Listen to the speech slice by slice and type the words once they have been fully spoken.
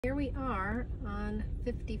Here we are on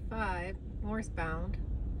 55 northbound,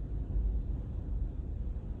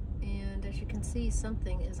 and as you can see,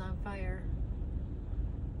 something is on fire.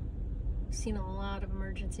 I've seen a lot of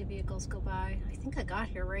emergency vehicles go by. I think I got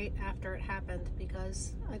here right after it happened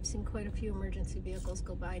because I've seen quite a few emergency vehicles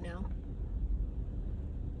go by now.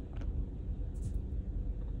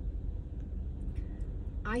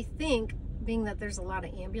 I think, being that there's a lot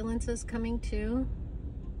of ambulances coming too,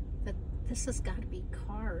 that this has got to be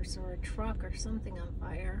cars or a truck or something on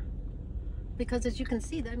fire. Because as you can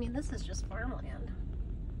see, I mean, this is just farmland.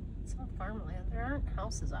 It's all farmland. There aren't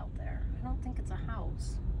houses out there. I don't think it's a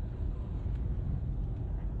house.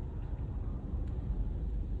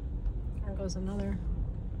 There goes another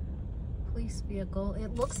police vehicle.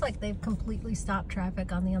 It looks like they've completely stopped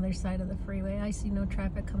traffic on the other side of the freeway. I see no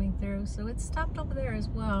traffic coming through, so it's stopped over there as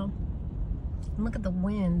well. And look at the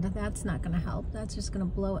wind. That's not going to help. That's just going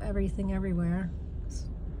to blow everything everywhere.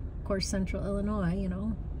 Of course, Central Illinois, you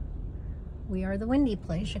know, we are the windy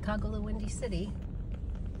place. Chicago, the windy city,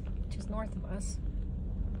 which is north of us.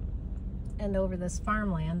 And over this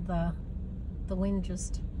farmland, the wind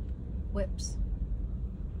just whips.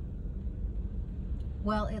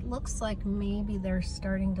 Well, it looks like maybe they're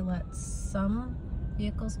starting to let some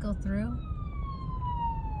vehicles go through.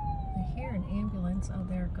 I hear an ambulance. Oh,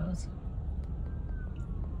 there it goes.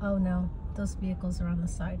 Oh no, those vehicles are on the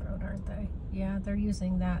side road, aren't they? Yeah, they're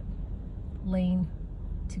using that lane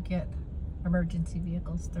to get emergency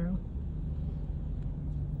vehicles through.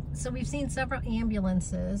 So we've seen several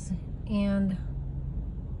ambulances and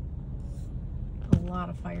a lot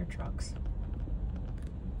of fire trucks.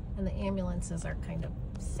 And the ambulances are kind of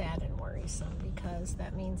sad and worrisome because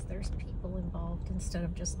that means there's people involved instead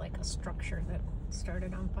of just like a structure that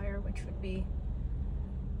started on fire, which would be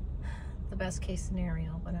the best case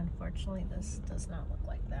scenario, but unfortunately this does not look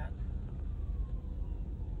like that.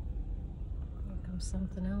 Here comes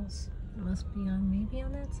something else. It must be on, maybe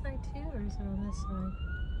on that side too, or is it on this side?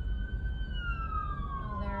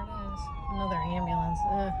 Oh, there it is. Another ambulance.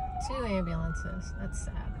 Two ambulances. That's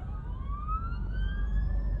sad.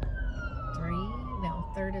 No,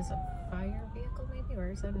 third is a fire vehicle maybe,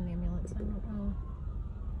 or is that an ambulance? I don't know.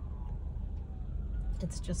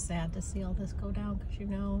 It's just sad to see all this go down because you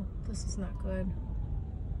know this is not good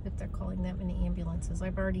if they're calling that many ambulances.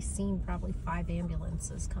 I've already seen probably 5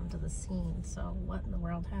 ambulances come to the scene, so what in the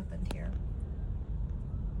world happened here?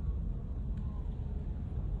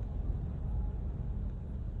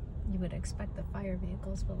 You would expect the fire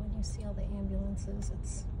vehicles, but when you see all the ambulances,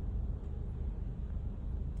 it's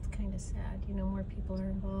kind of sad. You know, more people are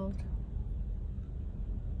involved.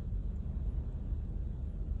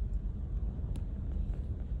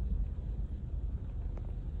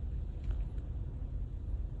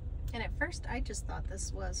 And at first I just thought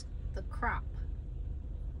this was the crop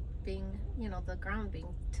being, you know, the ground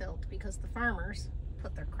being tilled because the farmers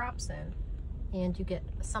put their crops in and you get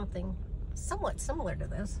something somewhat similar to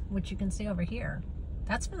this, which you can see over here.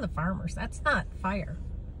 That's from the farmers. That's not fire.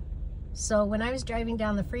 So when I was driving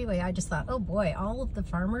down the freeway, I just thought, oh boy, all of the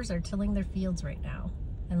farmers are tilling their fields right now.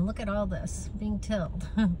 And look at all this being tilled.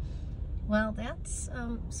 Well, that's,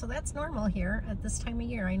 so that's normal here at this time of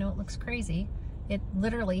year. I know it looks crazy. It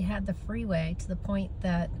literally had the freeway to the point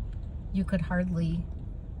that you could hardly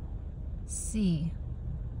see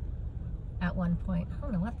at one point. I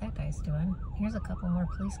don't know what that guy's doing. Here's a couple more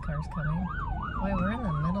police cars coming. Boy, we're in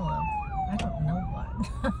the middle of, I don't know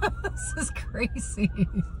what. This is crazy.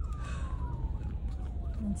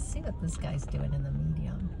 Let's see what this guy's doing in the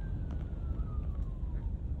median.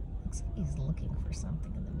 Looks like he's looking for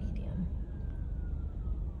something in the median.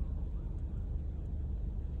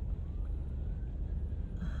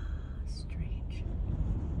 Strange.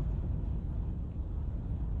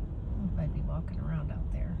 I hope I'd be walking around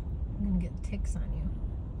out there. I'm gonna get ticks on you.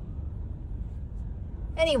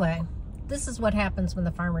 Anyway, this is what happens when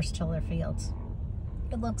the farmers till their fields.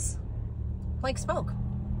 It looks like smoke.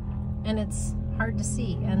 And it's hard to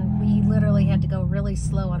see, and we literally had to go really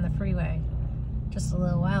slow on the freeway just a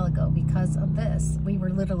little while ago because of this. We were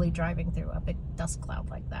literally driving through a big dust cloud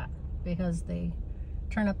like that because they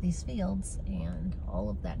turn up these fields and all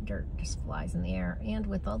of that dirt just flies in the air. And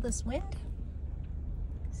with all this wind,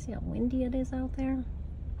 see how windy it is out there?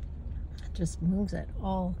 It just moves it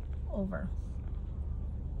all over.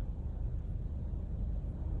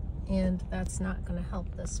 And that's not going to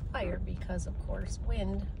help this fire because, of course,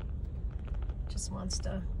 wind just wants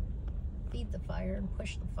to feed the fire and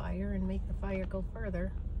push the fire and make the fire go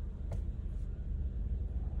further.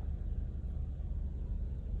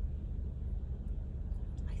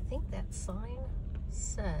 I think that sign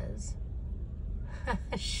says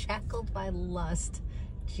shackled by lust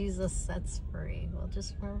Jesus sets free. Well,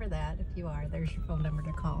 just remember that if you are. There's your phone number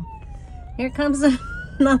to call. Here comes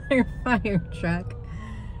another fire truck.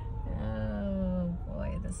 Oh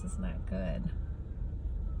boy, this is not good.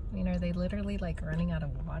 I mean, are they literally like running out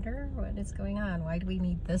of water? What is going on? Why do we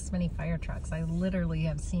need this many fire trucks? I literally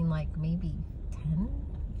have seen like maybe 10,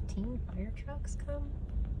 15 fire trucks come.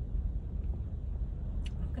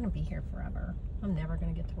 I'm gonna be here forever. I'm never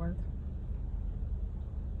gonna get to work.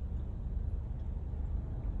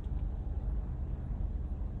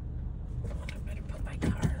 I better put my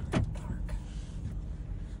car in park.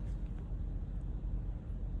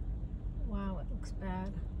 Wow, it looks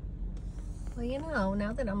bad. Well, you know,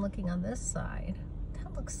 now that I'm looking on this side,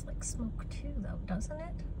 that looks like smoke too, though, doesn't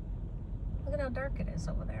it? Look at how dark it is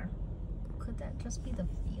over there. Could that just be the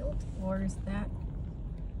field? Or is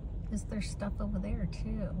there stuff over there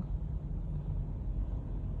too?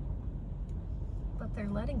 But they're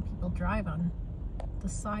letting people drive on the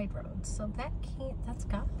side roads, so that's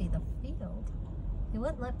gotta be the field. They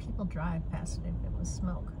wouldn't let people drive past it if it was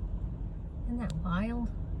smoke. Isn't that wild?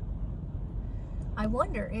 I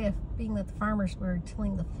wonder if, being that the farmers were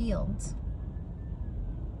tilling the fields,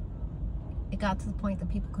 it got to the point that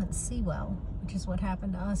people couldn't see well, which is what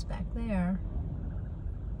happened to us back there.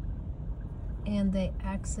 And they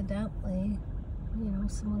accidentally, you know,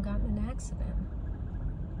 someone got in an accident.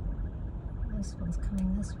 This one's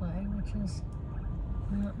coming this way, which is,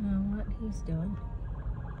 I don't know what he's doing.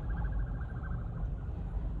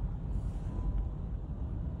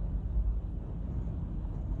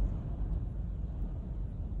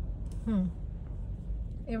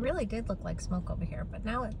 It really did look like smoke over here, but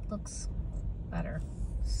now it looks better.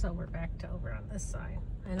 So we're back to over on this side.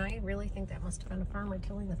 And I really think that must have been a farmer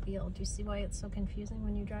tilling the field. Do you see why it's so confusing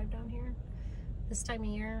when you drive down here? This time of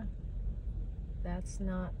year, that's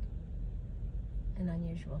not an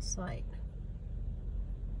unusual sight.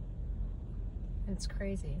 It's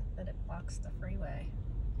crazy that it blocks the freeway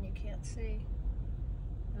and you can't see.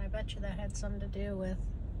 And I bet you that had something to do with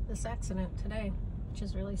this accident today, which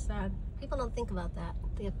is really sad. People don't think about that,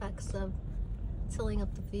 the effects of tilling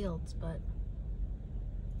up the fields, but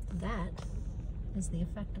that is the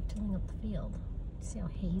effect of tilling up the field. See how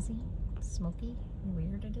hazy, smoky, and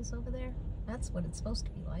weird it is over there? That's what it's supposed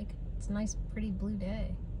to be like. It's a nice, pretty blue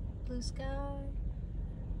day. Blue sky,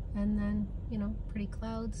 and then, you know, pretty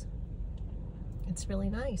clouds. It's really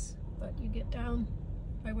nice, but you get down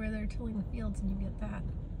by where they're tilling the fields and you get that.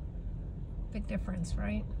 Big difference,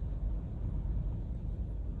 right?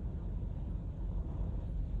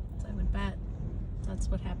 So I would bet that's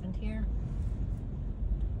what happened here.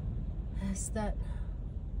 Is that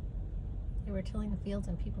they were tilling the fields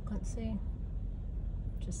and people couldn't see.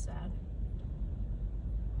 Just sad.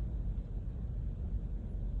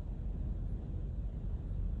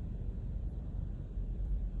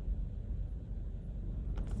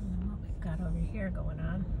 What we've got over here going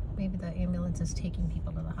on. Maybe the ambulance is taking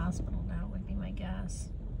people to the hospital now, would be my guess.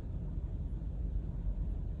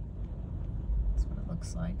 That's what it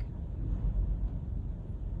looks like.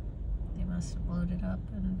 They must have loaded up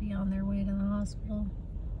and be on their way to the hospital.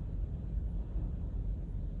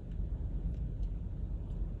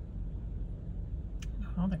 I don't know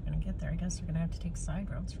how they're going to get there. I guess they're going to have to take side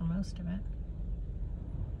roads for most of it.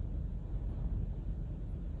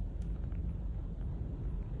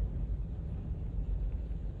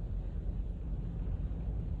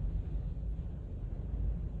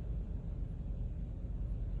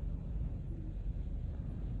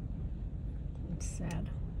 It's sad.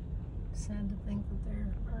 Sad to think that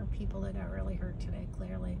there are people that got really hurt today,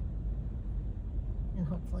 clearly. And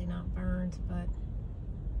hopefully not burned, but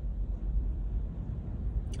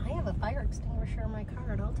I have a fire extinguisher in my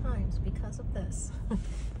car at all times because of this.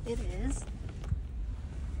 It is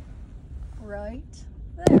right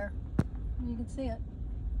there. You can see it.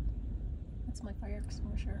 That's my fire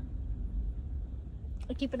extinguisher.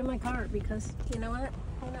 I keep it in my car because, you know what?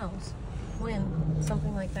 Who knows when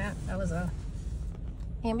something like that was a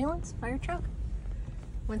ambulance, fire truck,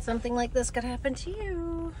 when something like this could happen to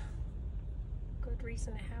you. Good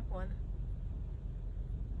reason to have one.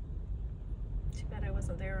 Too bad I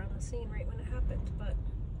wasn't there on the scene right when it happened, but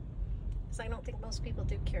because I don't think most people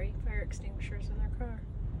do carry fire extinguishers in their car.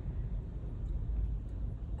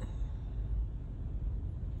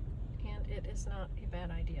 And it is not a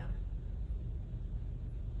bad idea.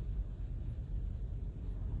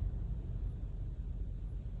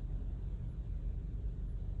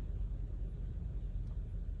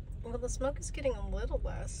 Well, the smoke is getting a little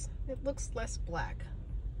less. It looks less black.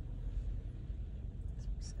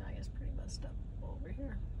 The sky is pretty messed up over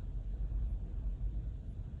here.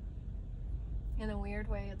 In a weird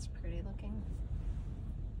way, it's pretty looking.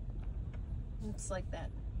 It's like that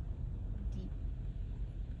deep,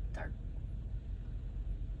 dark,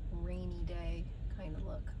 rainy day kind of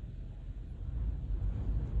look.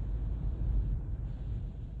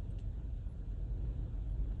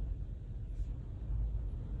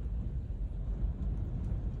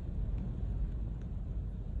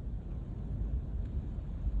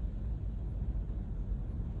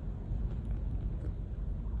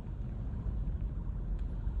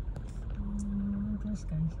 This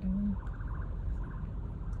guy's doing.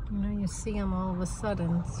 You know, you see them all of a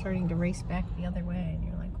sudden starting to race back the other way, and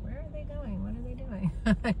you're like, where are they going? What are they doing?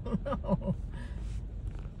 I don't know.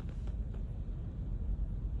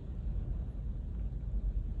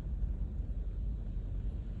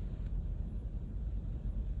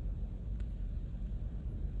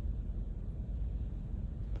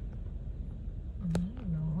 I don't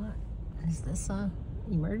know what. Is this a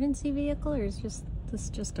emergency vehicle, or is this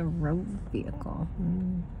just a road vehicle?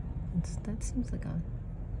 That seems like a...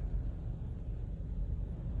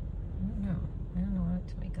 I don't know what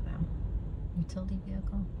to make of them. Utility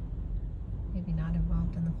vehicle? Maybe not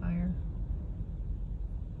involved in the fire.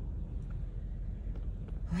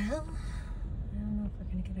 Well, I don't know if we're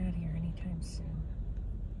gonna get out of here anytime soon.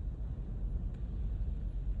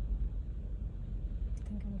 I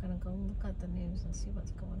think I'm gonna go look at the news and see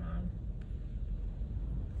what's going on.